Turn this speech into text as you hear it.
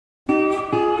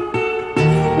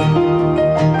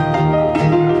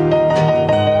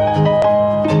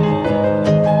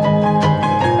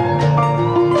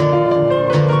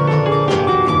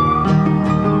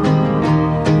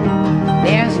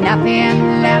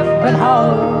with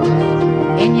holes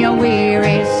in your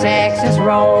weary sexist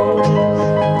roles.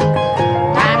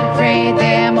 Time to trade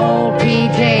them old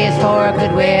PJs for a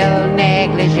goodwill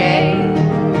negligee.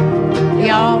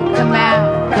 Y'all come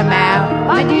out,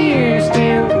 my dears,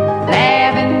 to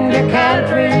Lavender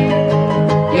Country.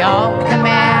 Y'all come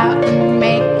out and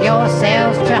make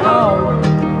yourselves to home.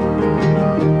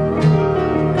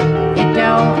 It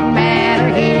don't matter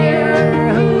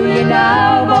here who you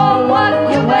love or what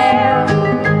you wear,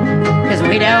 'cause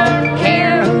we don't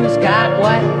care who's got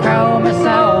what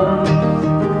chromosome.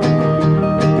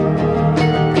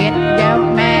 It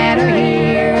don't matter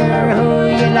here who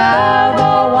you love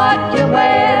or what you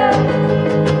wear,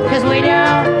 'cause we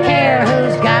don't care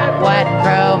who's got what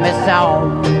chromosome.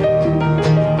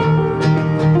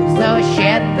 So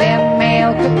shed them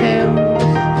male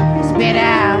cocoons, spit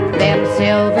out them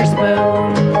silver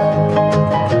spoons.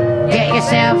 Get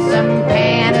yourself some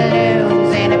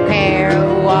pantaloons and a pair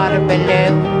of water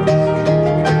balloons.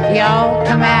 Y'all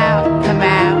come out,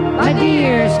 my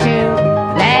dears, to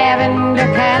Lavender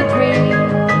Country.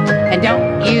 And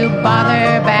don't you bother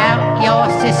about your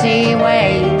sissy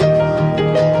ways.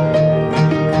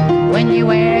 When you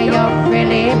wear your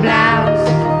frilly blouse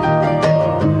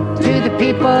to the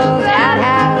people's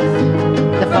outhouse,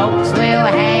 the folks will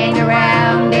hang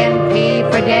around and pee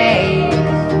for days.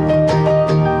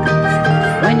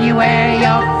 When you wear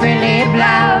your frilly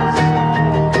blouse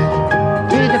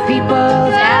to the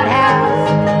people's outhouse,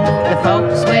 the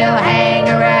folks will hang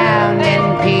around and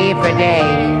pee for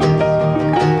days.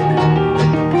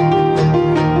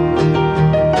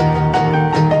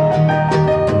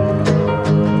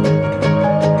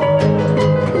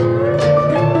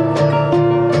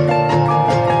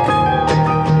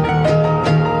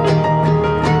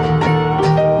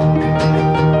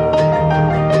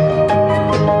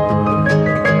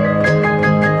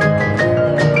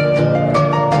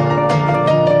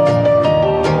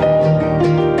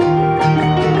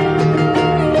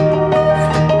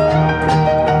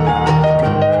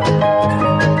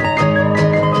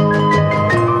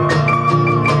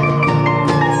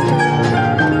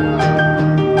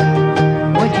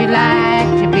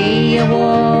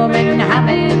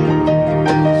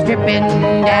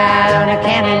 Down a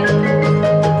cannon,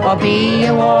 or be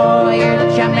a warrior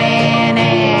chumming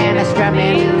and a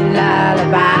strumming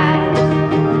lullaby.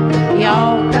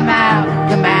 Y'all come out,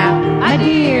 my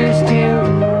dears, to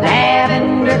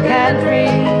Lavender Country.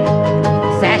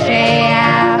 Sashay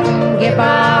out and give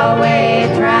away a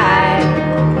try.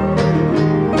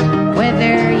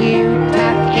 Whether you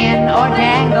tuck in or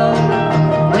dangle,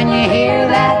 when you hear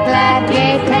that glad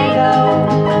gay tango,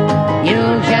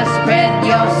 you'll just spread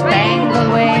your spangled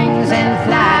wings and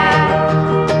fly.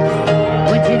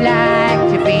 Would you like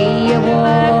to be a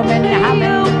woman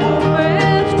humming,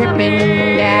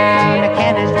 stripping down a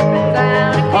cannon,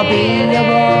 or be